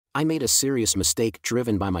I made a serious mistake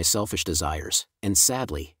driven by my selfish desires, and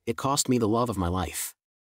sadly, it cost me the love of my life.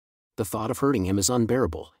 The thought of hurting him is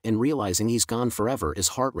unbearable, and realizing he's gone forever is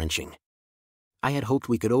heart-wrenching. I had hoped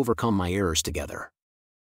we could overcome my errors together.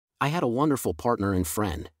 I had a wonderful partner and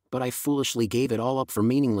friend, but I foolishly gave it all up for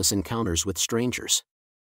meaningless encounters with strangers.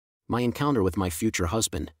 My encounter with my future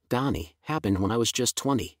husband, Donnie, happened when I was just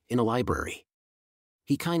 20, in a library.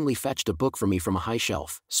 He kindly fetched a book for me from a high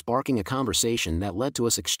shelf, sparking a conversation that led to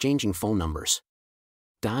us exchanging phone numbers.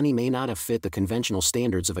 Donnie may not have fit the conventional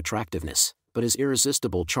standards of attractiveness, but his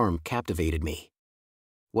irresistible charm captivated me.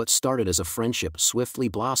 What started as a friendship swiftly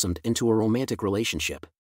blossomed into a romantic relationship.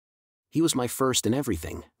 He was my first in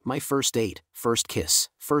everything, my first date, first kiss,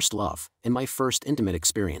 first love, and my first intimate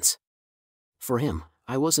experience. For him,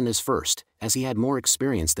 I wasn't his first, as he had more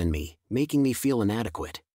experience than me, making me feel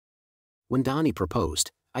inadequate. When Donnie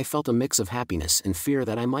proposed, I felt a mix of happiness and fear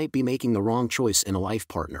that I might be making the wrong choice in a life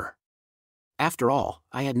partner. After all,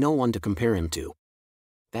 I had no one to compare him to.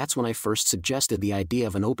 That's when I first suggested the idea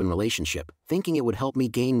of an open relationship, thinking it would help me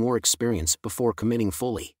gain more experience before committing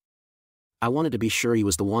fully. I wanted to be sure he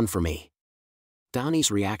was the one for me.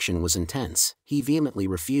 Donnie's reaction was intense. He vehemently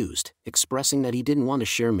refused, expressing that he didn't want to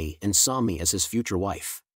share me and saw me as his future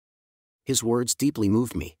wife. His words deeply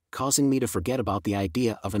moved me, causing me to forget about the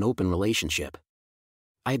idea of an open relationship.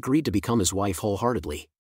 I agreed to become his wife wholeheartedly.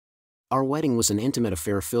 Our wedding was an intimate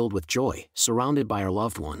affair filled with joy, surrounded by our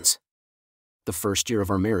loved ones. The first year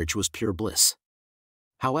of our marriage was pure bliss.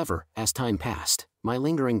 However, as time passed, my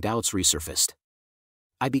lingering doubts resurfaced.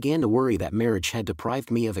 I began to worry that marriage had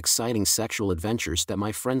deprived me of exciting sexual adventures that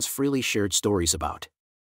my friends freely shared stories about.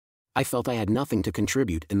 I felt I had nothing to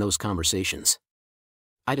contribute in those conversations.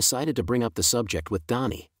 I decided to bring up the subject with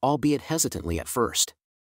Donnie, albeit hesitantly at first.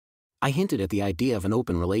 I hinted at the idea of an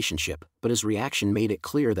open relationship, but his reaction made it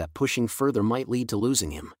clear that pushing further might lead to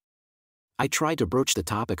losing him. I tried to broach the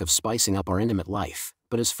topic of spicing up our intimate life,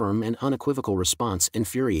 but his firm and unequivocal response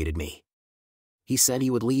infuriated me. He said he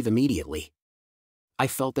would leave immediately. I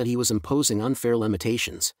felt that he was imposing unfair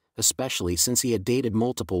limitations, especially since he had dated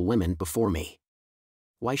multiple women before me.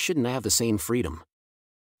 Why shouldn't I have the same freedom?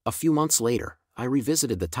 A few months later, I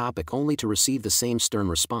revisited the topic only to receive the same stern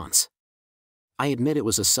response. I admit it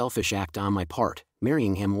was a selfish act on my part,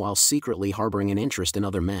 marrying him while secretly harboring an interest in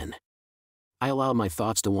other men. I allowed my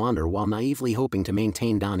thoughts to wander while naively hoping to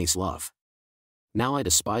maintain Donnie's love. Now I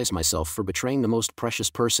despise myself for betraying the most precious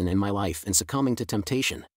person in my life and succumbing to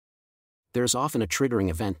temptation. There's often a triggering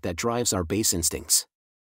event that drives our base instincts.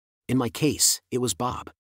 In my case, it was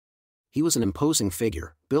Bob. He was an imposing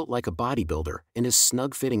figure, built like a bodybuilder, and his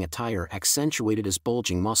snug-fitting attire accentuated his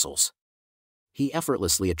bulging muscles. He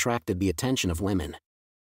effortlessly attracted the attention of women.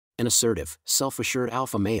 An assertive, self-assured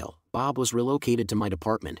alpha male, Bob was relocated to my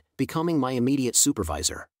department, becoming my immediate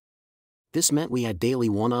supervisor. This meant we had daily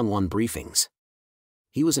one-on-one briefings.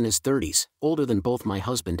 He was in his 30s, older than both my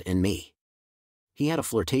husband and me. He had a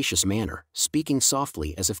flirtatious manner, speaking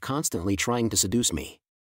softly as if constantly trying to seduce me.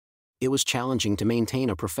 It was challenging to maintain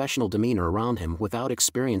a professional demeanor around him without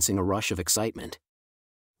experiencing a rush of excitement.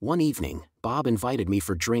 One evening, Bob invited me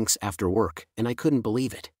for drinks after work, and I couldn't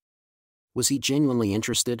believe it. Was he genuinely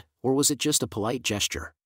interested, or was it just a polite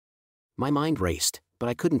gesture? My mind raced, but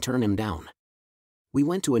I couldn't turn him down. We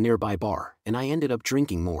went to a nearby bar, and I ended up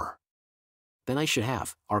drinking more than I should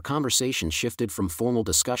have. Our conversation shifted from formal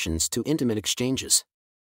discussions to intimate exchanges.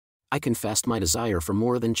 I confessed my desire for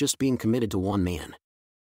more than just being committed to one man.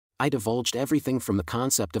 I divulged everything from the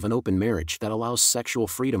concept of an open marriage that allows sexual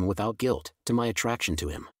freedom without guilt, to my attraction to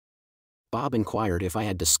him. Bob inquired if I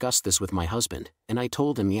had discussed this with my husband, and I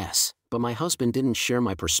told him yes, but my husband didn't share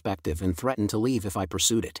my perspective and threatened to leave if I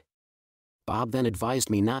pursued it. Bob then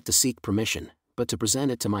advised me not to seek permission, but to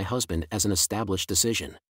present it to my husband as an established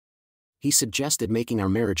decision. He suggested making our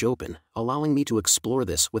marriage open, allowing me to explore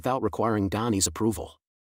this without requiring Donnie's approval.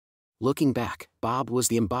 Looking back, Bob was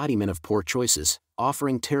the embodiment of poor choices,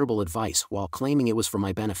 offering terrible advice while claiming it was for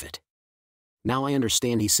my benefit. Now I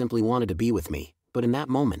understand he simply wanted to be with me, but in that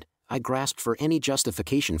moment, I grasped for any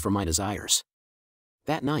justification for my desires.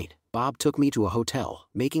 That night, Bob took me to a hotel,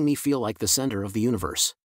 making me feel like the center of the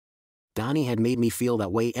universe. Donnie had made me feel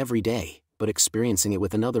that way every day, but experiencing it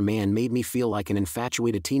with another man made me feel like an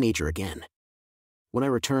infatuated teenager again. When I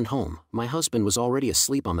returned home, my husband was already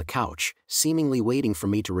asleep on the couch, seemingly waiting for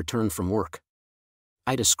me to return from work.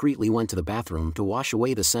 I discreetly went to the bathroom to wash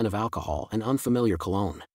away the scent of alcohol and unfamiliar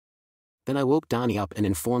cologne. Then I woke Donnie up and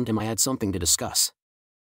informed him I had something to discuss.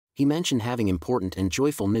 He mentioned having important and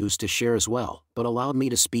joyful news to share as well, but allowed me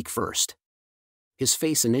to speak first. His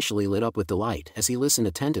face initially lit up with delight as he listened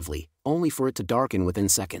attentively, only for it to darken within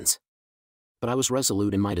seconds. but I was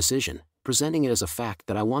resolute in my decision, presenting it as a fact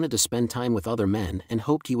that I wanted to spend time with other men and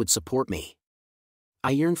hoped he would support me.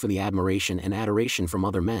 I yearned for the admiration and adoration from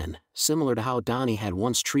other men, similar to how Donnie had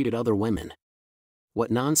once treated other women. What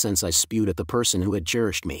nonsense I spewed at the person who had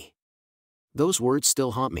cherished me. Those words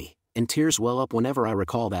still haunt me, and tears well up whenever I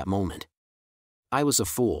recall that moment. I was a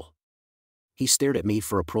fool. He stared at me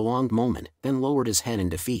for a prolonged moment, then lowered his head in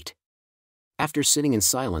defeat. After sitting in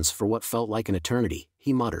silence for what felt like an eternity,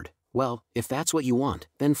 he muttered, "Well, if that's what you want,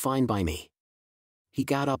 then fine by me." He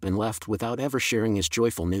got up and left without ever sharing his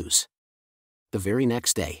joyful news. The very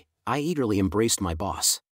next day, I eagerly embraced my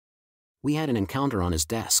boss. We had an encounter on his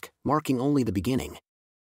desk, marking only the beginning.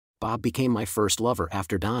 Bob became my first lover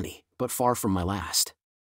after Donnie, but far from my last.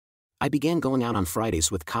 I began going out on Fridays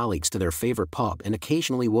with colleagues to their favorite pub and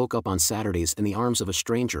occasionally woke up on Saturdays in the arms of a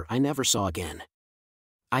stranger I never saw again.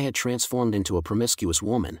 I had transformed into a promiscuous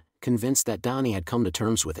woman, convinced that Donnie had come to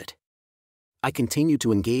terms with it. I continued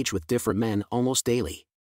to engage with different men almost daily.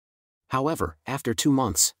 However, after 2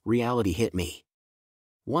 months, reality hit me.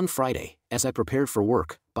 One Friday, as I prepared for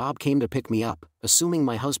work, Bob came to pick me up, assuming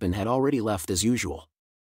my husband had already left as usual.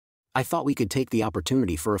 I thought we could take the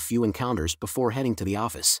opportunity for a few encounters before heading to the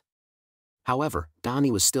office. However,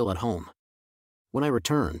 Donnie was still at home. When I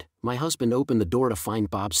returned, my husband opened the door to find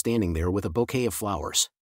Bob standing there with a bouquet of flowers.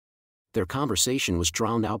 Their conversation was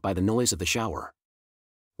drowned out by the noise of the shower.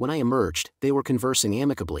 When I emerged, they were conversing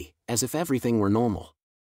amicably, as if everything were normal.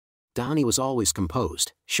 Donnie was always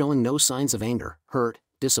composed, showing no signs of anger, hurt,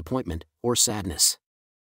 disappointment, or sadness.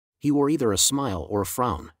 He wore either a smile or a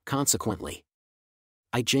frown, consequently.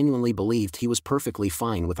 I genuinely believed he was perfectly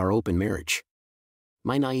fine with our open marriage.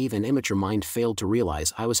 My naive and immature mind failed to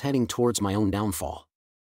realize I was heading towards my own downfall.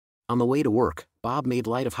 On the way to work, Bob made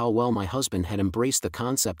light of how well my husband had embraced the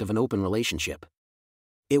concept of an open relationship.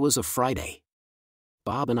 It was a Friday.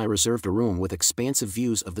 Bob and I reserved a room with expansive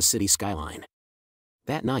views of the city skyline.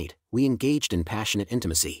 That night, we engaged in passionate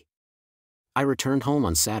intimacy. I returned home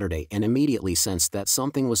on Saturday and immediately sensed that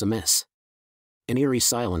something was amiss. An eerie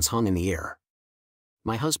silence hung in the air.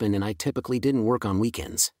 My husband and I typically didn't work on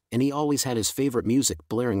weekends, and he always had his favorite music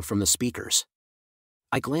blaring from the speakers.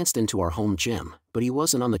 I glanced into our home gym, but he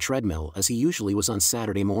wasn't on the treadmill as he usually was on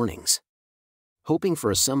Saturday mornings. Hoping for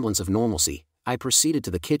a semblance of normalcy, I proceeded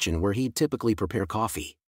to the kitchen where he'd typically prepare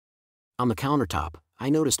coffee. On the countertop, I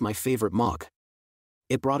noticed my favorite mug.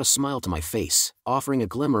 It brought a smile to my face, offering a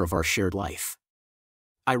glimmer of our shared life.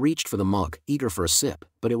 I reached for the mug, eager for a sip,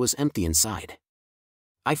 but it was empty inside.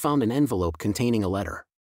 I found an envelope containing a letter.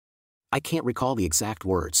 I can't recall the exact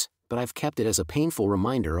words, but I've kept it as a painful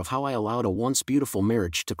reminder of how I allowed a once beautiful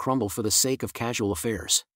marriage to crumble for the sake of casual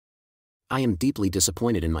affairs. I am deeply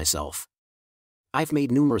disappointed in myself. I've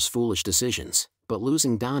made numerous foolish decisions, but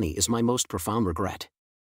losing Donnie is my most profound regret.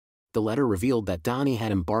 The letter revealed that Donnie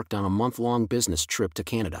had embarked on a month-long business trip to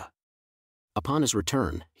Canada. Upon his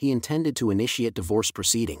return, he intended to initiate divorce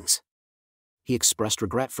proceedings. He expressed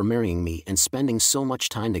regret for marrying me and spending so much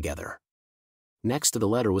time together. Next to the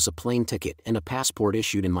letter was a plane ticket and a passport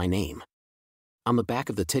issued in my name. On the back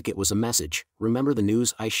of the ticket was a message, "Remember the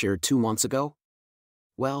news I shared 2 months ago?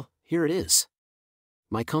 Well, here it is.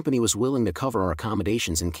 My company was willing to cover our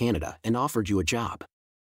accommodations in Canada and offered you a job."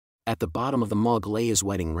 At the bottom of the mug lay his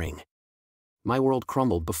wedding ring. My world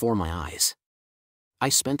crumbled before my eyes. I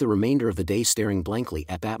spent the remainder of the day staring blankly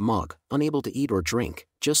at that mug, unable to eat or drink,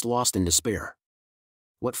 just lost in despair.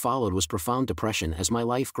 What followed was profound depression as my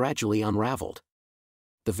life gradually unraveled.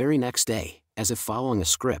 The very next day, as if following a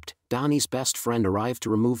script, Donnie's best friend arrived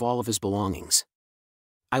to remove all of his belongings.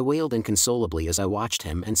 I wailed inconsolably as I watched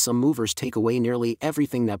him and some movers take away nearly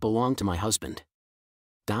everything that belonged to my husband.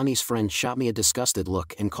 Donnie's friend shot me a disgusted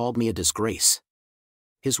look and called me a disgrace.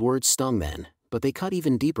 His words stung then, but they cut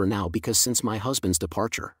even deeper now because since my husband's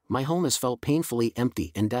departure, my home has felt painfully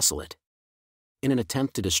empty and desolate. In an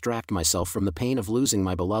attempt to distract myself from the pain of losing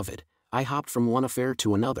my beloved, I hopped from one affair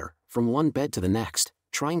to another, from one bed to the next,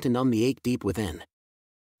 trying to numb the ache deep within.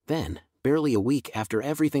 Then, barely a week after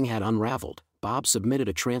everything had unraveled, Bob submitted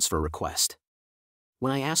a transfer request.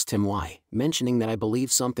 When I asked him why, mentioning that I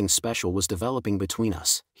believed something special was developing between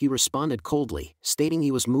us, he responded coldly, stating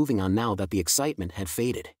he was moving on now that the excitement had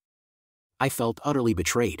faded. I felt utterly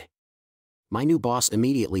betrayed. My new boss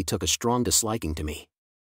immediately took a strong disliking to me.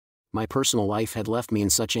 My personal life had left me in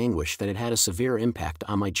such anguish that it had a severe impact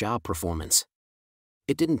on my job performance.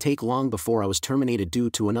 It didn't take long before I was terminated due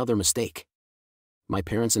to another mistake. My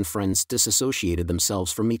parents and friends disassociated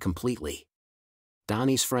themselves from me completely.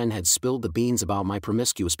 Donnie's friend had spilled the beans about my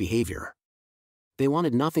promiscuous behavior. They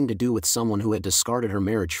wanted nothing to do with someone who had discarded her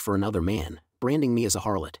marriage for another man, branding me as a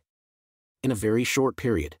harlot. In a very short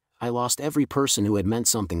period, I lost every person who had meant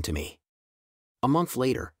something to me. A month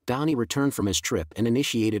later, Donnie returned from his trip and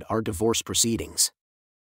initiated our divorce proceedings.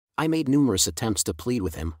 I made numerous attempts to plead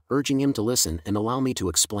with him, urging him to listen and allow me to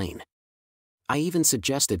explain. I even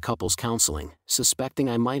suggested couples counseling, suspecting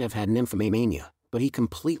I might have had nymphomania, but he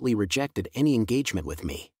completely rejected any engagement with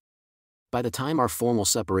me. By the time our formal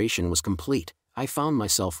separation was complete, I found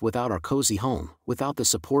myself without our cozy home, without the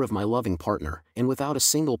support of my loving partner, and without a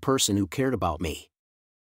single person who cared about me.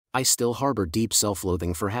 I still harbor deep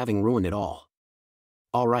self-loathing for having ruined it all.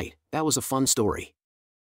 Alright, that was a fun story.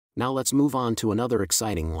 Now let's move on to another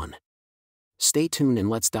exciting one. Stay tuned and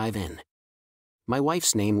let's dive in. My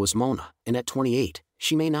wife's name was Mona, and at 28,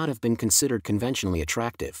 she may not have been considered conventionally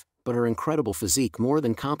attractive, but her incredible physique more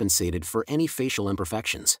than compensated for any facial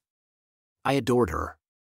imperfections. I adored her.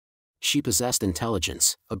 She possessed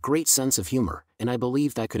intelligence, a great sense of humor, and I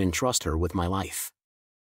believed I could entrust her with my life.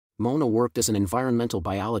 Mona worked as an environmental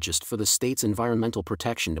biologist for the state's Environmental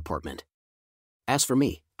Protection Department. As for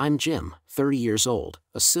me, I'm Jim, 30 years old,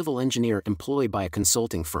 a civil engineer employed by a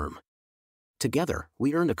consulting firm. Together,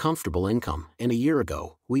 we earned a comfortable income, and a year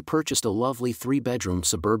ago, we purchased a lovely 3-bedroom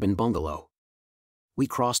suburban bungalow. We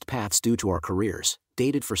crossed paths due to our careers,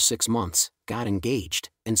 dated for 6 months, got engaged,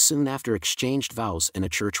 and soon after exchanged vows in a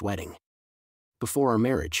church wedding. Before our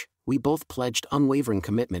marriage, we both pledged unwavering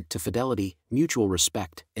commitment to fidelity, mutual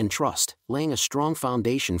respect, and trust, laying a strong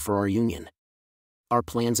foundation for our union. Our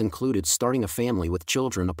plans included starting a family with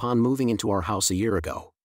children upon moving into our house a year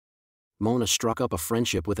ago. Mona struck up a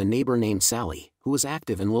friendship with a neighbor named Sally, who was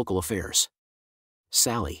active in local affairs.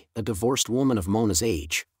 Sally, a divorced woman of Mona's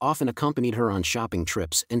age, often accompanied her on shopping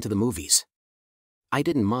trips and to the movies. I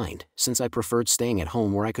didn't mind, since I preferred staying at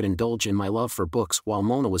home where I could indulge in my love for books while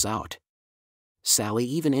Mona was out. Sally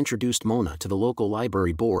even introduced Mona to the local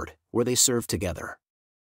library board, where they served together.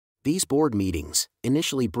 These board meetings,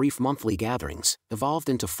 initially brief monthly gatherings, evolved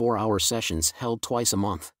into 4-hour sessions held twice a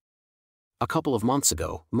month. A couple of months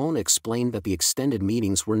ago, Mona explained that the extended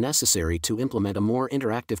meetings were necessary to implement a more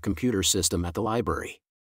interactive computer system at the library.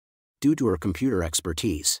 Due to her computer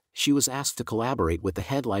expertise, she was asked to collaborate with the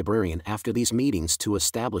head librarian after these meetings to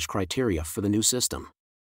establish criteria for the new system.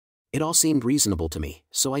 It all seemed reasonable to me,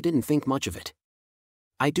 so I didn't think much of it.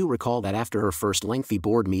 I do recall that after her first lengthy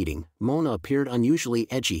board meeting, Mona appeared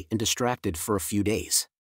unusually edgy and distracted for a few days.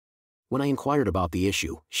 When I inquired about the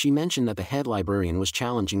issue, she mentioned that the head librarian was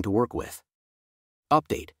challenging to work with.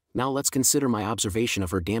 Update: now let's consider my observation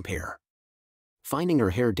of her damp hair. Finding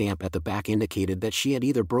her hair damp at the back indicated that she had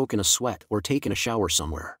either broken a sweat or taken a shower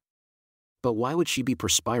somewhere. But why would she be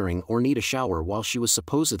perspiring or need a shower while she was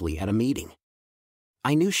supposedly at a meeting?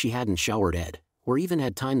 I knew she hadn't showered or even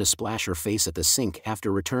had time to splash her face at the sink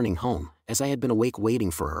after returning home, as I had been awake waiting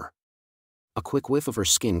for her. A quick whiff of her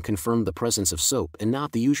skin confirmed the presence of soap and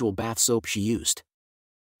not the usual bath soap she used.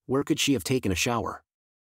 Where could she have taken a shower?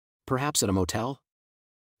 Perhaps at a motel?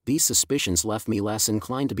 These suspicions left me less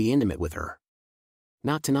inclined to be intimate with her.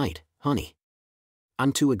 Not tonight, honey.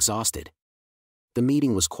 I'm too exhausted. The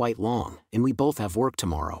meeting was quite long, and we both have work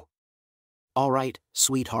tomorrow. All right,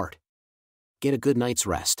 sweetheart. Get a good night's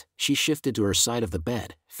rest. She shifted to her side of the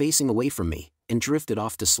bed, facing away from me, and drifted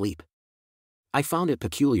off to sleep. I found it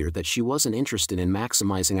peculiar that she wasn't interested in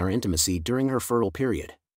maximizing our intimacy during her fertile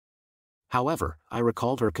period. However, I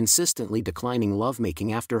recalled her consistently declining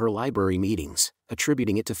lovemaking after her library meetings,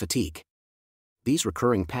 attributing it to fatigue. These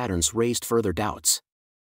recurring patterns raised further doubts.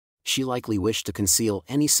 She likely wished to conceal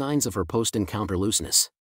any signs of her post-encounter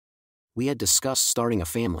looseness. We had discussed starting a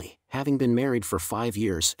family, having been married for 5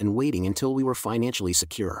 years and waiting until we were financially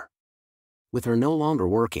secure. With her no longer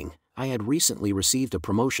working, I had recently received a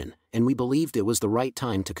promotion, and we believed it was the right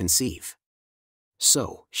time to conceive.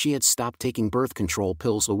 So, she had stopped taking birth control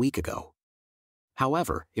pills a week ago.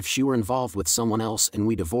 However, if she were involved with someone else and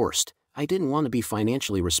we divorced, I didn't want to be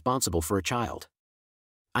financially responsible for a child.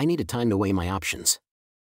 I needed time to weigh my options.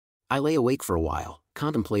 I lay awake for a while,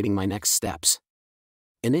 contemplating my next steps.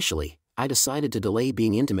 Initially, I decided to delay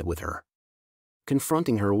being intimate with her.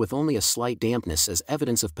 Confronting her with only a slight dampness as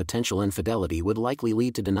evidence of potential infidelity would likely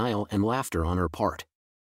lead to denial and laughter on her part.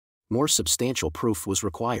 More substantial proof was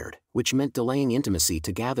required, which meant delaying intimacy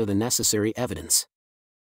to gather the necessary evidence.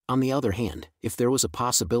 On the other hand, if there was a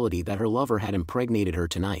possibility that her lover had impregnated her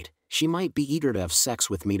tonight, she might be eager to have sex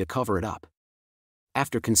with me to cover it up.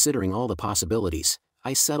 After considering all the possibilities,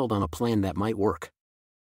 I settled on a plan that might work.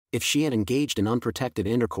 If she had engaged in unprotected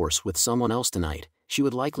intercourse with someone else tonight, she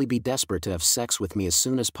would likely be desperate to have sex with me as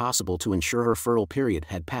soon as possible to ensure her fertile period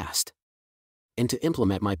had passed. And to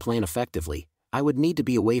implement my plan effectively, I would need to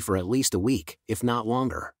be away for at least a week, if not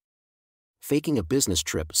longer. Faking a business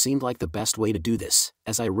trip seemed like the best way to do this,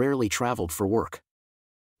 as I rarely traveled for work.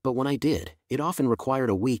 But when I did, it often required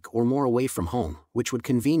a week or more away from home, which would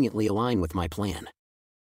conveniently align with my plan.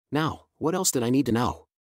 Now, what else did I need to know?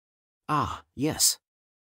 Ah, yes.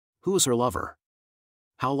 Who was her lover?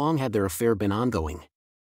 How long had their affair been ongoing?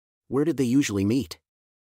 Where did they usually meet?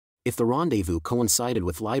 If the rendezvous coincided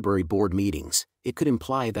with library board meetings, it could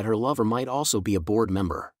imply that her lover might also be a board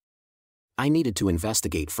member. I needed to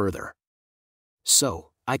investigate further. So,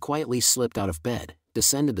 I quietly slipped out of bed,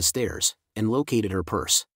 descended the stairs, and located her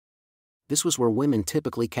purse. This was where women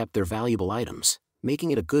typically kept their valuable items,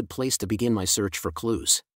 making it a good place to begin my search for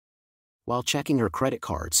clues. While checking her credit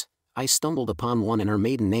cards, I stumbled upon one in her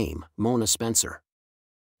maiden name, Mona Spencer.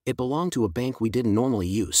 It belonged to a bank we didn't normally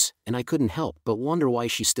use, and I couldn't help but wonder why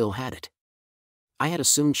she still had it. I had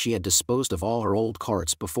assumed she had disposed of all her old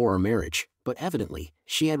cards before our marriage, but evidently,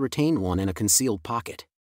 she had retained one in a concealed pocket.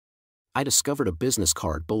 I discovered a business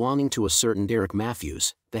card belonging to a certain Derek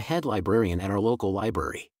Matthews, the head librarian at our local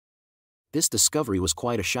library. This discovery was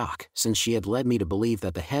quite a shock, since she had led me to believe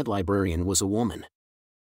that the head librarian was a woman.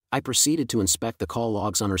 I proceeded to inspect the call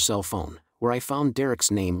logs on her cell phone, where I found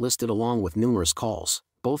Derek's name listed along with numerous calls,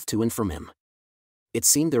 both to and from him. It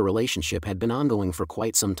seemed their relationship had been ongoing for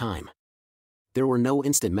quite some time. There were no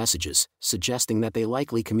instant messages, suggesting that they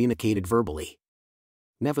likely communicated verbally.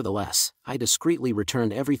 Nevertheless, I discreetly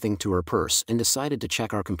returned everything to her purse and decided to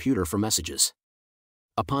check our computer for messages.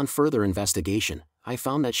 Upon further investigation, I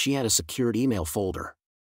found that she had a secured email folder.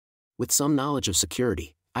 With some knowledge of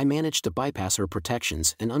security, I managed to bypass her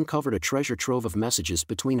protections and uncovered a treasure trove of messages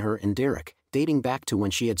between her and Derek, dating back to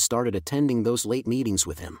when she had started attending those late meetings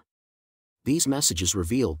with him. These messages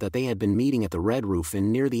revealed that they had been meeting at the Red Roof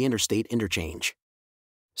Inn near the interstate interchange.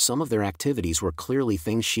 Some of their activities were clearly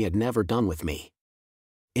things she had never done with me.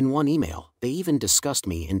 In one email, they even discussed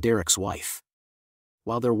me and Derek's wife.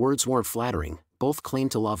 While their words weren't flattering, both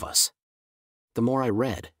claimed to love us. The more I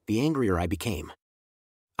read, the angrier I became.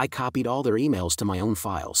 I copied all their emails to my own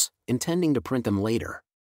files, intending to print them later.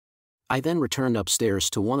 I then returned upstairs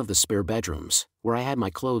to one of the spare bedrooms, where I had my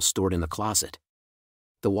clothes stored in the closet.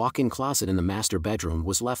 The walk-in closet in the master bedroom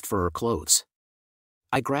was left for her clothes.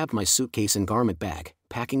 I grabbed my suitcase and garment bag,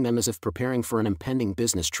 packing them as if preparing for an impending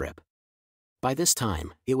business trip. By this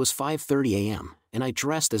time, it was 5:30 a.m., and I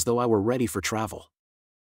dressed as though I were ready for travel.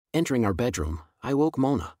 Entering our bedroom, I woke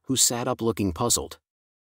Mona, who sat up looking puzzled.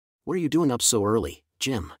 "What are you doing up so early,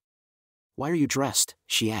 Jim? Why are you dressed?"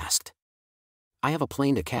 she asked. "I have a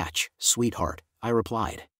plane to catch, sweetheart," I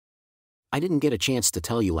replied. "I didn't get a chance to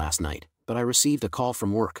tell you last night, but I received a call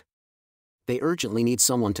from work. They urgently need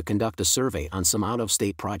someone to conduct a survey on some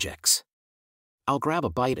out-of-state projects. I'll grab a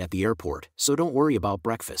bite at the airport, so don't worry about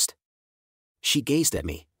breakfast." She gazed at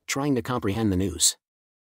me, trying to comprehend the news.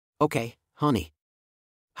 "Okay, honey.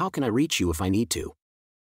 How can I reach you if I need to?"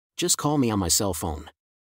 "Just call me on my cell phone."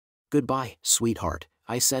 "Goodbye, sweetheart,"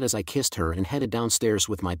 I said as I kissed her and headed downstairs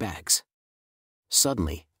with my bags.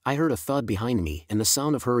 Suddenly, I heard a thud behind me and the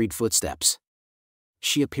sound of hurried footsteps.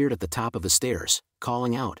 She appeared at the top of the stairs,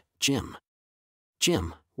 calling out, "Jim.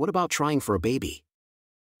 Jim, what about trying for a baby?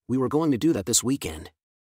 We were going to do that this weekend."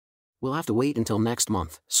 "We'll have to wait until next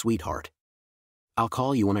month, sweetheart." "I'll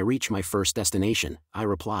call you when I reach my first destination," I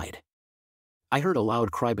replied. I heard a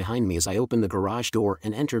loud cry behind me as I opened the garage door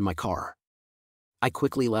and entered my car. I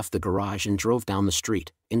quickly left the garage and drove down the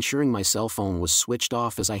street, ensuring my cell phone was switched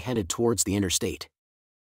off as I headed towards the interstate.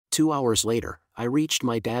 2 hours later, I reached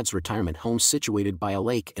my dad's retirement home situated by a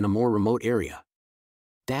lake in a more remote area.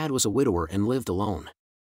 Dad was a widower and lived alone.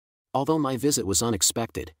 Although my visit was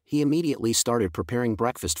unexpected, he immediately started preparing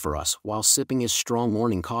breakfast for us while sipping his strong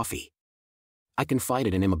morning coffee. I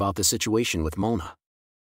confided in him about the situation with Mona.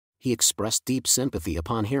 He expressed deep sympathy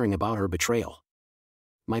upon hearing about her betrayal.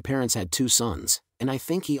 My parents had 2 sons, and I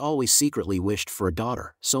think he always secretly wished for a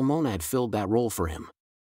daughter, so Mona had filled that role for him.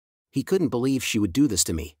 He couldn't believe she would do this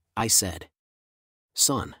to me, I said.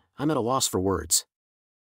 "Son, I'm at a loss for words.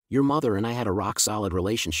 Your mother and I had a rock-solid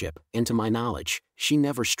relationship, and to my knowledge, she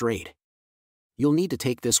never strayed. You'll need to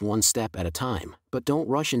take this one step at a time, but don't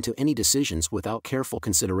rush into any decisions without careful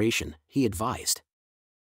consideration," he advised.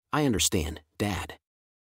 "I understand, Dad.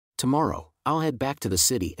 Tomorrow, I'll head back to the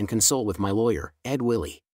city and consult with my lawyer, Ed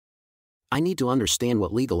Willie. I need to understand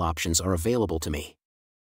what legal options are available to me.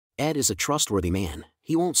 Ed is a trustworthy man,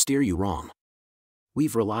 he won't steer you wrong.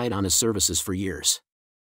 We've relied on his services for years."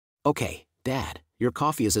 "Okay, Dad, your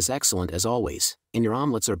coffee is as excellent as always, and your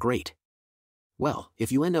omelets are great." "Well,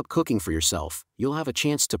 if you end up cooking for yourself, you'll have a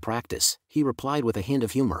chance to practice," he replied with a hint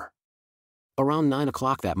of humor. Around 9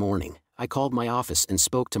 o'clock that morning, I called my office and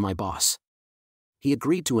spoke to my boss. He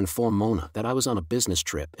agreed to inform Mona that I was on a business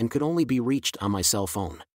trip and could only be reached on my cell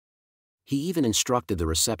phone. He even instructed the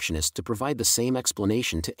receptionist to provide the same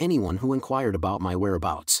explanation to anyone who inquired about my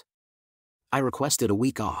whereabouts. I requested a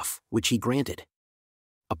week off, which he granted.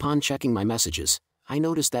 Upon checking my messages, I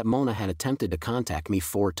noticed that Mona had attempted to contact me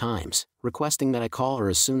 4 times, requesting that I call her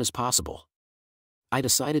as soon as possible. I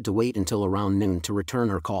decided to wait until around noon to return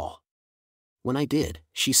her call. When I did,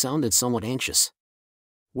 she sounded somewhat anxious.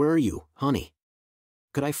 "Where are you, honey?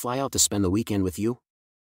 Could I fly out to spend the weekend with you?"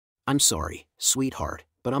 "I'm sorry, sweetheart,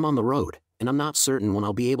 but I'm on the road, and I'm not certain when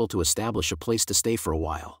I'll be able to establish a place to stay for a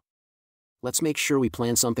while. Let's make sure we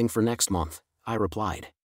plan something for next month," I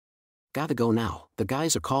replied. "Gotta go now, the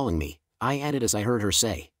guys are calling me," I added as I heard her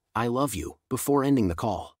say, "I love you," before ending the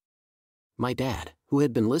call. My dad, who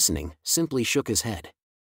had been listening, simply shook his head.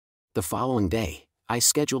 The following day, I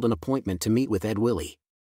scheduled an appointment to meet with Ed Willie.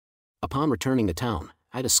 Upon returning to town,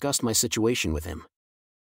 I discussed my situation with him.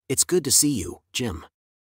 "It's good to see you, Jim.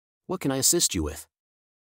 What can I assist you with?"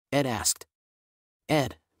 Ed asked.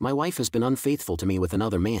 "Ed, my wife has been unfaithful to me with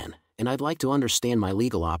another man, and I'd like to understand my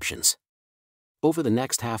legal options." Over the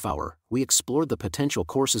next half hour, we explored the potential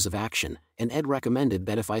courses of action, and Ed recommended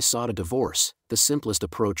that if I sought a divorce, the simplest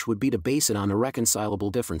approach would be to base it on irreconcilable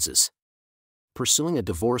differences. Pursuing a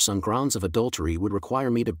divorce on grounds of adultery would require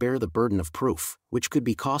me to bear the burden of proof, which could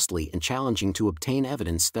be costly and challenging to obtain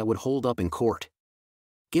evidence that would hold up in court.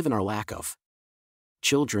 Given our lack of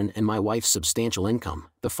children and my wife's substantial income,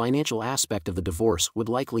 the financial aspect of the divorce would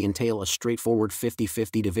likely entail a straightforward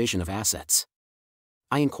 50-50 division of assets.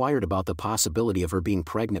 I inquired about the possibility of her being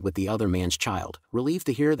pregnant with the other man's child, relieved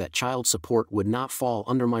to hear that child support would not fall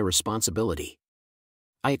under my responsibility.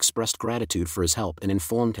 I expressed gratitude for his help and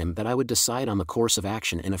informed him that I would decide on the course of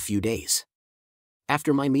action in a few days.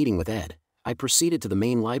 After my meeting with Ed, I proceeded to the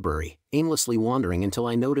main library, aimlessly wandering until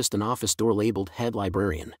I noticed an office door labeled Head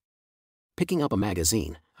Librarian. Picking up a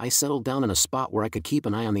magazine, I settled down in a spot where I could keep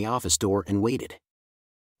an eye on the office door and waited.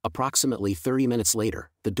 Approximately 30 minutes later,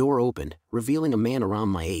 the door opened, revealing a man around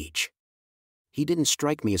my age. He didn't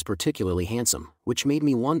strike me as particularly handsome, which made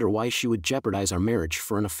me wonder why she would jeopardize our marriage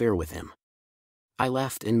for an affair with him. I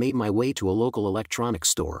left and made my way to a local electronics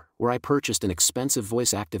store, where I purchased an expensive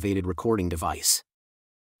voice-activated recording device.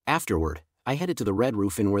 Afterward, I headed to the Red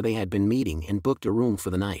Roof Inn where they had been meeting and booked a room for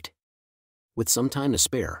the night. With some time to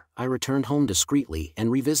spare, I returned home discreetly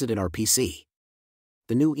and revisited our PC.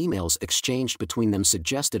 The new emails exchanged between them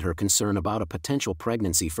suggested her concern about a potential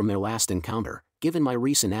pregnancy from their last encounter, given my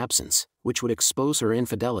recent absence, which would expose her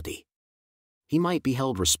infidelity. He might be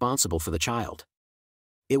held responsible for the child.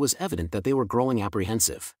 It was evident that they were growing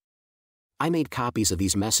apprehensive. I made copies of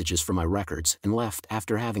these messages for my records and left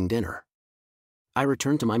after having dinner. I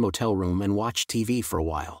returned to my motel room and watched TV for a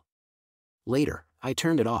while. Later, I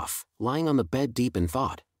turned it off, lying on the bed deep in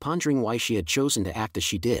thought, pondering why she had chosen to act as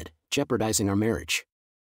she did, jeopardizing our marriage.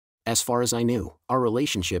 As far as I knew, our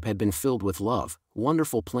relationship had been filled with love,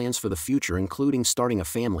 wonderful plans for the future including starting a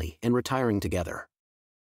family and retiring together.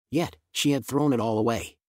 Yet, she had thrown it all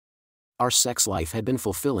away. Our sex life had been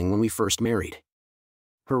fulfilling when we first married.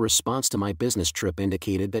 Her response to my business trip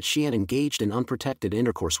indicated that she had engaged in unprotected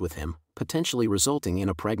intercourse with him, potentially resulting in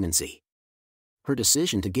a pregnancy. Her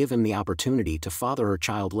decision to give him the opportunity to father her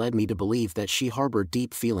child led me to believe that she harbored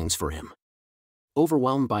deep feelings for him.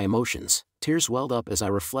 Overwhelmed by emotions, tears welled up as I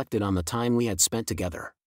reflected on the time we had spent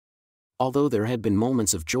together. Although there had been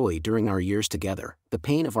moments of joy during our years together, the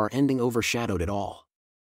pain of our ending overshadowed it all.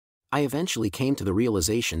 I eventually came to the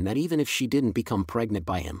realization that even if she didn't become pregnant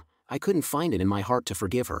by him, I couldn't find it in my heart to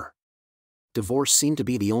forgive her. Divorce seemed to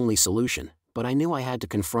be the only solution, but I knew I had to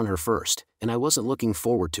confront her first, and I wasn't looking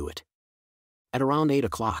forward to it. At around 8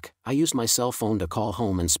 o'clock, I used my cell phone to call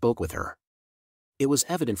home and spoke with her. It was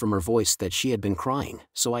evident from her voice that she had been crying,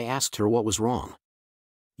 so I asked her what was wrong.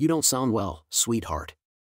 "You don't sound well, sweetheart.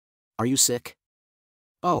 Are you sick?"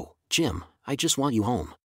 "Oh, Jim, I just want you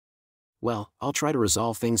home." "Well, I'll try to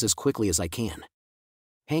resolve things as quickly as I can.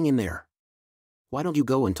 Hang in there. Why don't you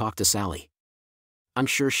go and talk to Sally? I'm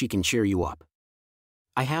sure she can cheer you up."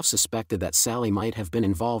 I half suspected that Sally might have been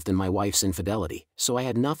involved in my wife's infidelity, so I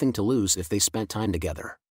had nothing to lose if they spent time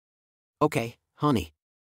together. "Okay, honey.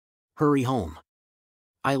 Hurry home.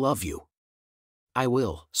 I love you." "I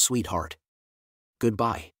will, sweetheart.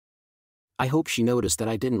 Goodbye." I hope she noticed that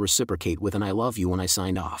I didn't reciprocate with an "I love you" when I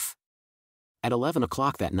signed off. At 11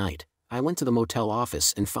 o'clock that night, I went to the motel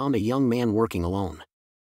office and found a young man working alone.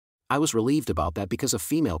 I was relieved about that because a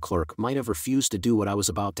female clerk might have refused to do what I was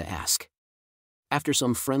about to ask. After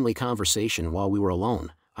some friendly conversation while we were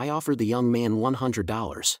alone, I offered the young man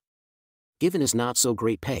 $100. Given his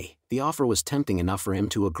not-so-great pay, the offer was tempting enough for him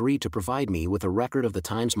to agree to provide me with a record of the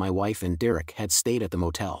times my wife and Derek had stayed at the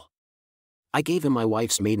motel. I gave him my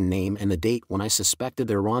wife's maiden name and the date when I suspected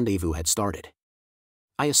their rendezvous had started.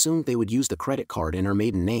 I assumed they would use the credit card in her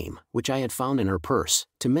maiden name, which I had found in her purse,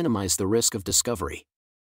 to minimize the risk of discovery.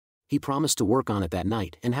 He promised to work on it that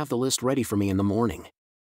night and have the list ready for me in the morning.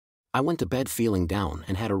 I went to bed feeling down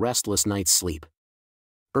and had a restless night's sleep.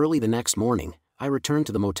 Early the next morning, I returned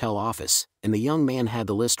to the motel office, and the young man had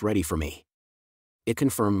the list ready for me. It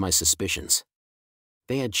confirmed my suspicions.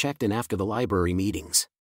 They had checked in after the library meetings.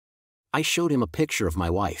 I showed him a picture of my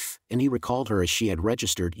wife, and he recalled her as she had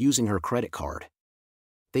registered using her credit card.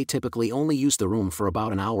 They typically only used the room for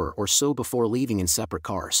about an hour or so before leaving in separate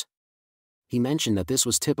cars. He mentioned that this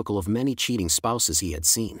was typical of many cheating spouses he had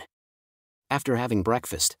seen. After having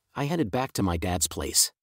breakfast, I headed back to my dad's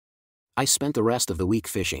place. I spent the rest of the week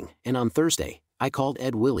fishing, and on Thursday, I called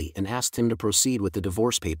Ed Willie and asked him to proceed with the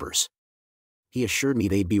divorce papers. He assured me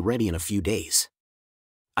they'd be ready in a few days.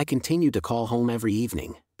 I continued to call home every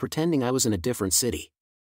evening, pretending I was in a different city.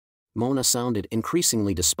 Mona sounded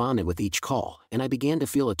increasingly despondent with each call, and I began to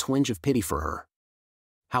feel a twinge of pity for her.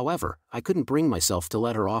 However, I couldn't bring myself to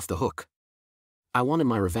let her off the hook. I wanted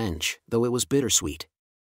my revenge, though it was bittersweet.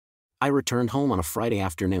 I returned home on a Friday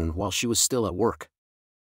afternoon while she was still at work.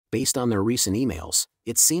 Based on their recent emails,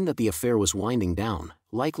 it seemed that the affair was winding down,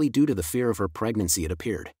 likely due to the fear of her pregnancy, it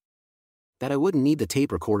appeared. That I wouldn't need the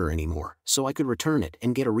tape recorder anymore, so I could return it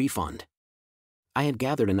and get a refund. I had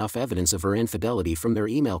gathered enough evidence of her infidelity from their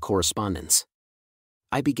email correspondence.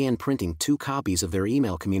 I began printing 2 copies of their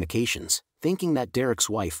email communications, thinking that Derek's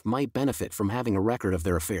wife might benefit from having a record of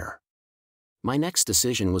their affair. My next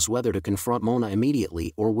decision was whether to confront Mona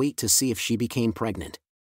immediately or wait to see if she became pregnant.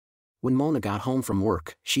 When Mona got home from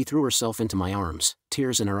work, she threw herself into my arms,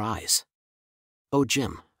 tears in her eyes. "Oh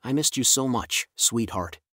Jim, I missed you so much,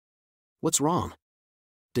 sweetheart. What's wrong?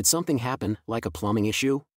 Did something happen, like a plumbing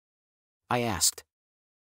issue?" I asked.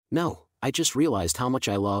 "No, I just realized how much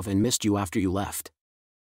I love and missed you after you left.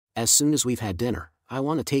 As soon as we've had dinner, I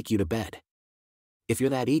want to take you to bed. If you're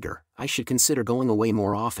that eager, I should consider going away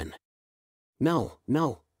more often." No,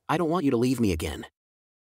 I don't want you to leave me again."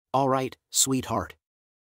 "All right, sweetheart.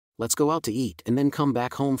 Let's go out to eat and then come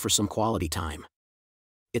back home for some quality time."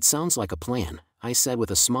 "It sounds like a plan," I said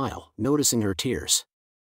with a smile, noticing her tears.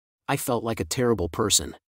 I felt like a terrible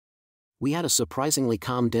person. We had a surprisingly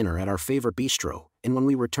calm dinner at our favorite bistro, and when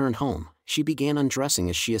we returned home, she began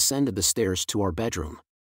undressing as she ascended the stairs to our bedroom.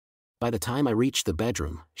 By the time I reached the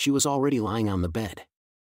bedroom, she was already lying on the bed.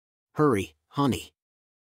 "Hurry, honey."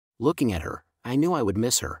 Looking at her, I knew I would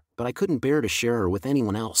miss her, but I couldn't bear to share her with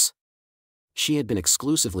anyone else. She had been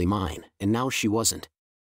exclusively mine, and now she wasn't.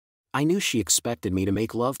 I knew she expected me to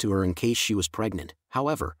make love to her in case she was pregnant.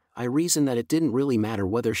 However, I reasoned that it didn't really matter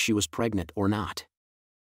whether she was pregnant or not.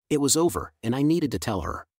 It was over, and I needed to tell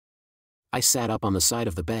her. I sat up on the side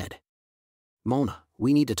of the bed. "Mona,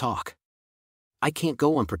 we need to talk. I can't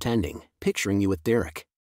go on pretending, picturing you with Derek."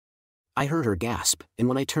 I heard her gasp, and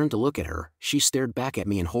when I turned to look at her, she stared back at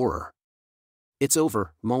me in horror. "It's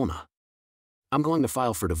over, Mona. I'm going to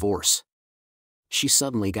file for divorce." She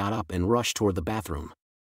suddenly got up and rushed toward the bathroom.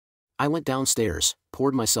 I went downstairs,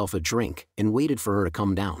 poured myself a drink, and waited for her to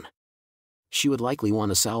come down. She would likely want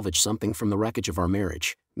to salvage something from the wreckage of our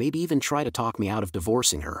marriage, maybe even try to talk me out of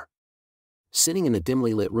divorcing her. Sitting in the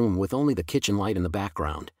dimly lit room with only the kitchen light in the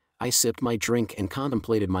background, I sipped my drink and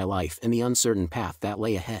contemplated my life and the uncertain path that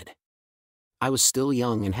lay ahead. I was still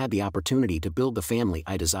young and had the opportunity to build the family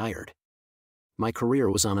I desired. My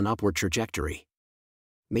career was on an upward trajectory.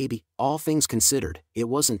 Maybe, all things considered, it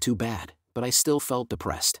wasn't too bad, but I still felt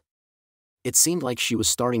depressed. It seemed like she was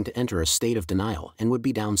starting to enter a state of denial and would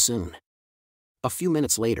be down soon. A few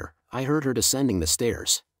minutes later, I heard her descending the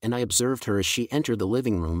stairs, and I observed her as she entered the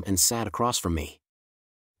living room and sat across from me.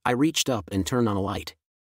 I reached up and turned on a light.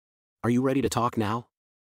 "Are you ready to talk now?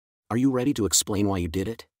 Are you ready to explain why you did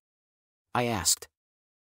it?" I asked.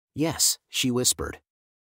 "Yes," she whispered.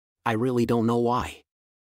 "I really don't know why.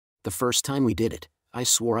 The first time we did it, I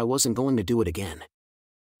swore I wasn't going to do it again.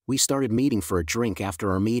 We started meeting for a drink after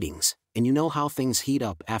our meetings, and you know how things heat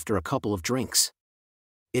up after a couple of drinks.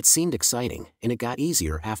 It seemed exciting, and it got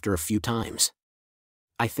easier after a few times.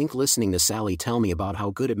 I think listening to Sally tell me about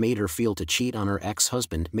how good it made her feel to cheat on her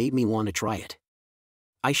ex-husband made me want to try it.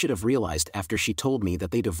 I should have realized after she told me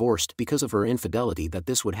that they divorced because of her infidelity that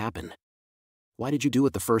this would happen. Why did you do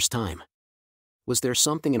it the first time? Was there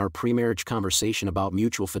something in our pre-marriage conversation about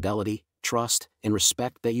mutual fidelity, trust, and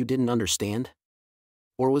respect that you didn't understand?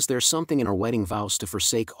 Or was there something in our wedding vows to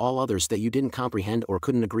forsake all others that you didn't comprehend or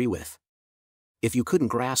couldn't agree with?" If you couldn't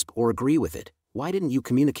grasp or agree with it, why didn't you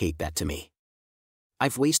communicate that to me?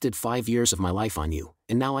 I've wasted 5 years of my life on you,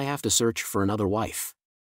 and now I have to search for another wife.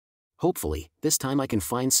 Hopefully, this time I can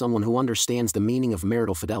find someone who understands the meaning of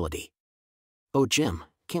marital fidelity. Oh Jim,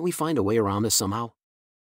 can't we find a way around this somehow?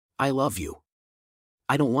 I love you.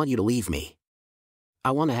 I don't want you to leave me. I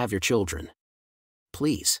want to have your children.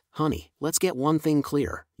 Please, honey, let's get one thing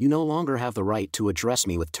clear, you no longer have the right to address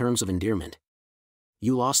me with terms of endearment.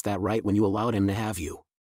 You lost that right when you allowed him to have you.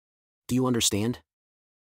 Do you understand?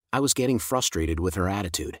 I was getting frustrated with her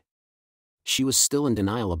attitude. She was still in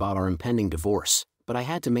denial about our impending divorce, but I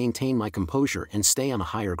had to maintain my composure and stay on a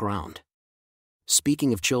higher ground.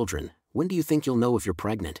 Speaking of children, when do you think you'll know if you're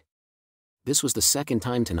pregnant? This was the second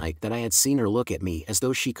time tonight that I had seen her look at me as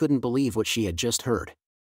though she couldn't believe what she had just heard.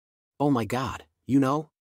 Oh my God, you know?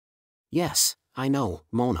 Yes, I know,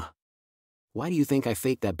 Mona. Why do you think I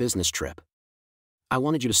faked that business trip? I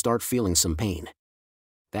wanted you to start feeling some pain.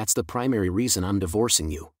 That's the primary reason I'm divorcing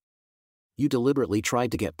you. You deliberately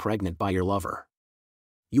tried to get pregnant by your lover.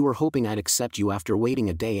 You were hoping I'd accept you after waiting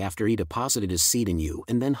a day after he deposited his seed in you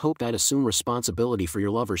and then hoped I'd assume responsibility for your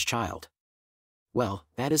lover's child. Well,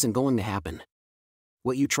 that isn't going to happen.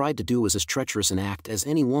 What you tried to do was as treacherous an act as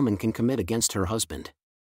any woman can commit against her husband.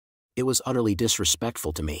 It was utterly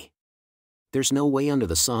disrespectful to me. There's no way under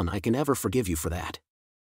the sun I can ever forgive you for that.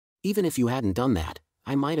 Even if you hadn't done that,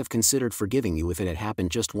 I might have considered forgiving you if it had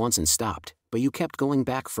happened just once and stopped, but you kept going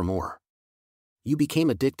back for more. You became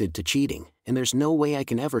addicted to cheating, and there's no way I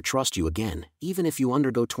can ever trust you again, even if you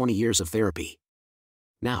undergo 20 years of therapy.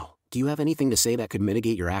 Now, do you have anything to say that could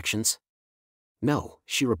mitigate your actions? No,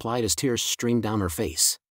 she replied as tears streamed down her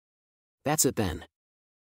face. That's it then.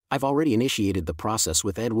 I've already initiated the process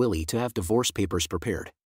with Ed Willie to have divorce papers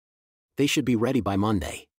prepared. They should be ready by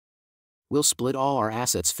Monday. We'll split all our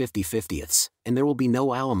assets 50-50ths, and there will be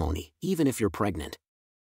no alimony, even if you're pregnant.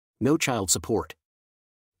 No child support.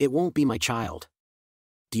 It won't be my child.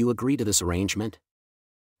 Do you agree to this arrangement?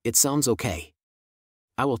 It sounds okay.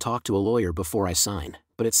 I will talk to a lawyer before I sign,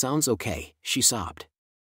 but it sounds okay, she sobbed.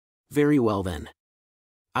 Very well then.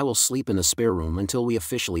 I will sleep in the spare room until we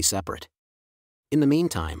officially separate. In the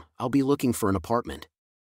meantime, I'll be looking for an apartment.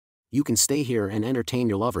 You can stay here and entertain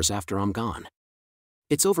your lovers after I'm gone.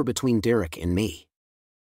 It's over between Derek and me.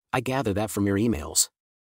 I gather that from your emails.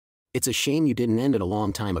 It's a shame you didn't end it a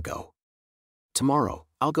long time ago. Tomorrow,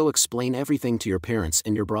 I'll go explain everything to your parents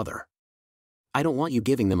and your brother. I don't want you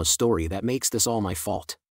giving them a story that makes this all my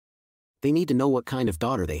fault. They need to know what kind of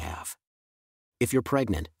daughter they have. If you're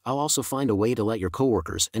pregnant, I'll also find a way to let your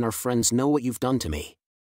coworkers and our friends know what you've done to me.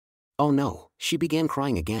 Oh no, she began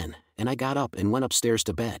crying again, and I got up and went upstairs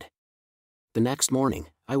to bed. The next morning,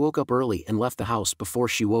 I woke up early and left the house before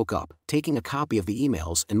she woke up, taking a copy of the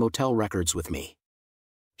emails and motel records with me.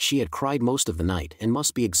 She had cried most of the night and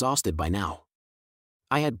must be exhausted by now.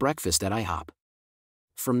 I had breakfast at IHOP.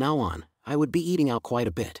 From now on, I would be eating out quite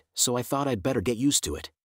a bit, so I thought I'd better get used to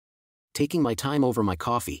it. Taking my time over my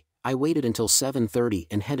coffee, I waited until 7:30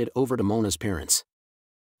 and headed over to Mona's parents.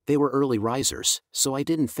 They were early risers, so I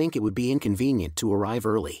didn't think it would be inconvenient to arrive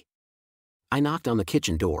early. I knocked on the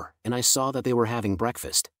kitchen door, and I saw that they were having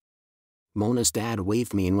breakfast. Mona's dad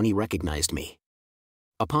waved me in when he recognized me.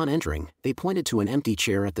 Upon entering, they pointed to an empty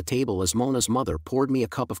chair at the table as Mona's mother poured me a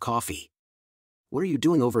cup of coffee. What are you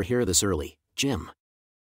doing over here this early, Jim?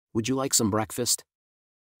 Would you like some breakfast?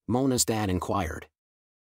 Mona's dad inquired.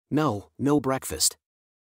 No breakfast.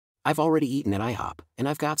 I've already eaten at IHOP, and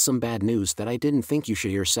I've got some bad news that I didn't think you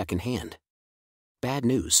should hear secondhand. Bad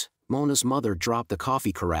news. Mona's mother dropped the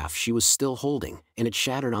coffee carafe she was still holding, and it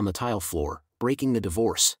shattered on the tile floor, breaking the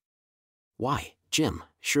divorce. Why, Jim,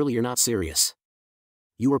 surely you're not serious.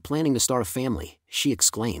 You were planning to start a family, she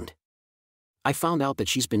exclaimed. I found out that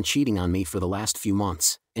she's been cheating on me for the last few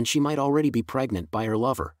months, and she might already be pregnant by her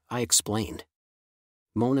lover, I explained.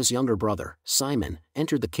 Mona's younger brother, Simon,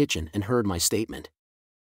 entered the kitchen and heard my statement.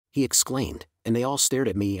 He exclaimed, and they all stared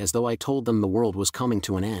at me as though I told them the world was coming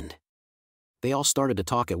to an end. They all started to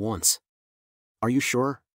talk at once. Are you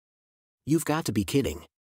sure? You've got to be kidding.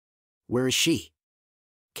 Where is she?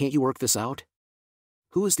 Can't you work this out?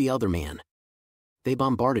 Who is the other man? They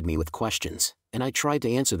bombarded me with questions, and I tried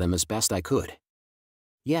to answer them as best I could.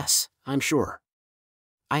 Yes, I'm sure.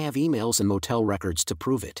 I have emails and motel records to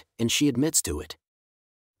prove it, and she admits to it.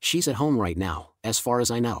 She's at home right now, as far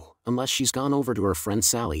as I know, unless she's gone over to her friend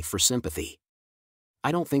Sally for sympathy.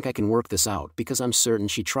 I don't think I can work this out because I'm certain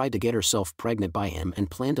she tried to get herself pregnant by him and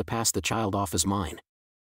planned to pass the child off as mine.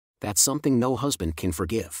 That's something no husband can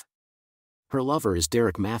forgive. Her lover is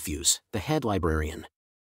Derek Matthews, the head librarian.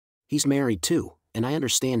 He's married too, and I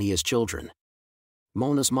understand he has children.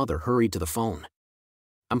 Mona's mother hurried to the phone.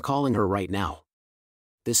 I'm calling her right now.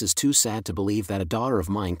 This is too sad to believe that a daughter of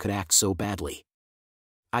mine could act so badly.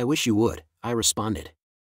 I wish you would, I responded.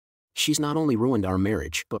 She's not only ruined our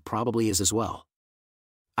marriage but probably is as well.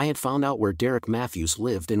 I had found out where Derek Matthews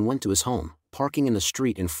lived and went to his home, parking in the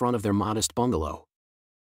street in front of their modest bungalow.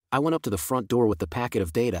 I went up to the front door with the packet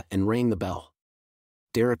of data and rang the bell.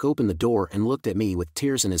 Derek opened the door and looked at me with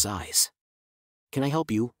tears in his eyes. "Can I help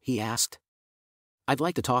you?" he asked. "I'd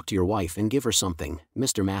like to talk to your wife and give her something,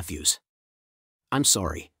 Mr. Matthews." "I'm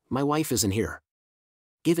sorry, my wife isn't here."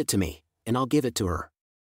 "Give it to me, and I'll give it to her."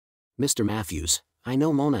 "Mr. Matthews, I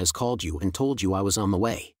know Mona has called you and told you I was on the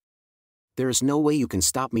way. There is no way you can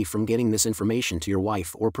stop me from getting this information to your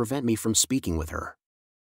wife or prevent me from speaking with her.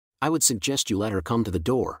 I would suggest you let her come to the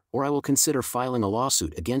door, or I will consider filing a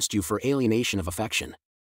lawsuit against you for alienation of affection."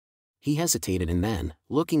 He hesitated and then,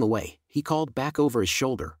 looking away, he called back over his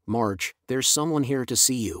shoulder, "Marge, there's someone here to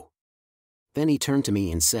see you." Then he turned to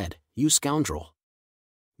me and said, "You scoundrel."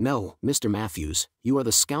 "No, Mr. Matthews, you are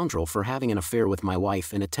the scoundrel for having an affair with my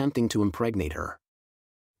wife and attempting to impregnate her.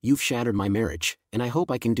 You've shattered my marriage, and I hope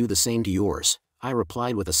I can do the same to yours," I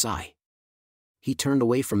replied with a sigh. He turned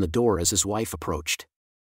away from the door as his wife approached.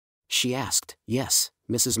 She asked, "Yes,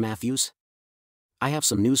 Mrs. Matthews? I have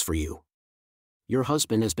some news for you. Your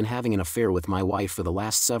husband has been having an affair with my wife for the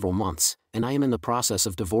last several months, and I am in the process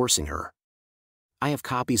of divorcing her. I have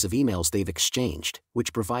copies of emails they've exchanged,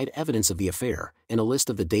 which provide evidence of the affair, and a list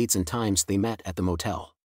of the dates and times they met at the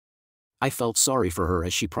motel." I felt sorry for her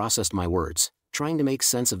as she processed my words, trying to make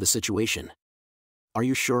sense of the situation. "Are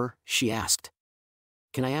you sure?" she asked.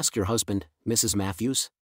 "Can I ask your husband, Mrs. Matthews?"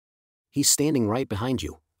 "He's standing right behind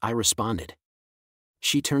you," I responded.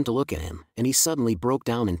 She turned to look at him, and he suddenly broke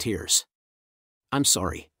down in tears. "I'm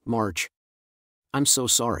sorry, Marge. I'm so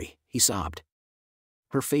sorry," he sobbed.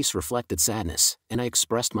 Her face reflected sadness, and I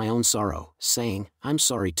expressed my own sorrow, saying, "I'm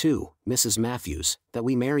sorry too, Mrs. Matthews, that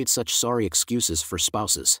we married such sorry excuses for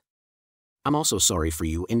spouses. I'm also sorry for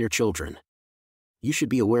you and your children. You should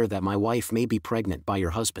be aware that my wife may be pregnant by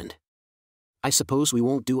your husband. I suppose we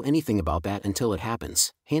won't do anything about that until it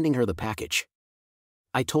happens," handing her the package.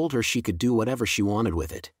 I told her she could do whatever she wanted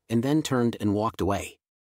with it, and then turned and walked away.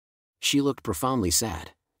 She looked profoundly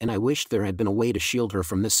sad, and I wished there had been a way to shield her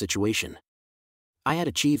from this situation. I had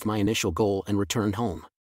achieved my initial goal and returned home.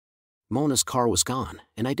 Mona's car was gone,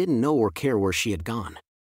 and I didn't know or care where she had gone.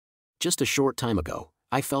 Just a short time ago,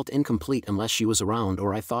 I felt incomplete unless she was around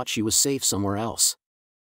or I thought she was safe somewhere else.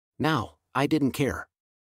 Now, I didn't care.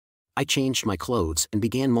 I changed my clothes and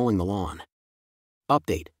began mowing the lawn.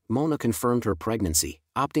 Update: Mona confirmed her pregnancy,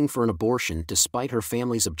 opting for an abortion despite her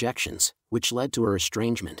family's objections, which led to her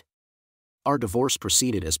estrangement. Our divorce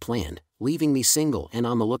proceeded as planned, leaving me single and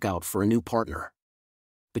on the lookout for a new partner.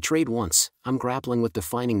 Betrayed once, I'm grappling with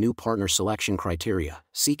defining new partner selection criteria,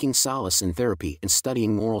 seeking solace in therapy and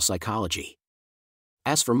studying moral psychology.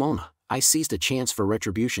 As for Mona, I seized a chance for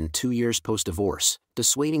retribution 2 years post-divorce,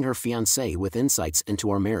 dissuading her fiancé with insights into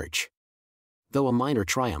our marriage. Though a minor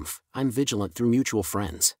triumph, I'm vigilant through mutual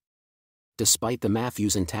friends. Despite the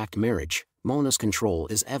Matthews' intact marriage, Mona's control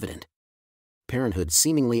is evident. Parenthood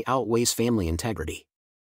seemingly outweighs family integrity.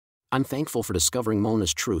 I'm thankful for discovering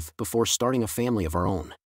Mona's truth before starting a family of our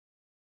own.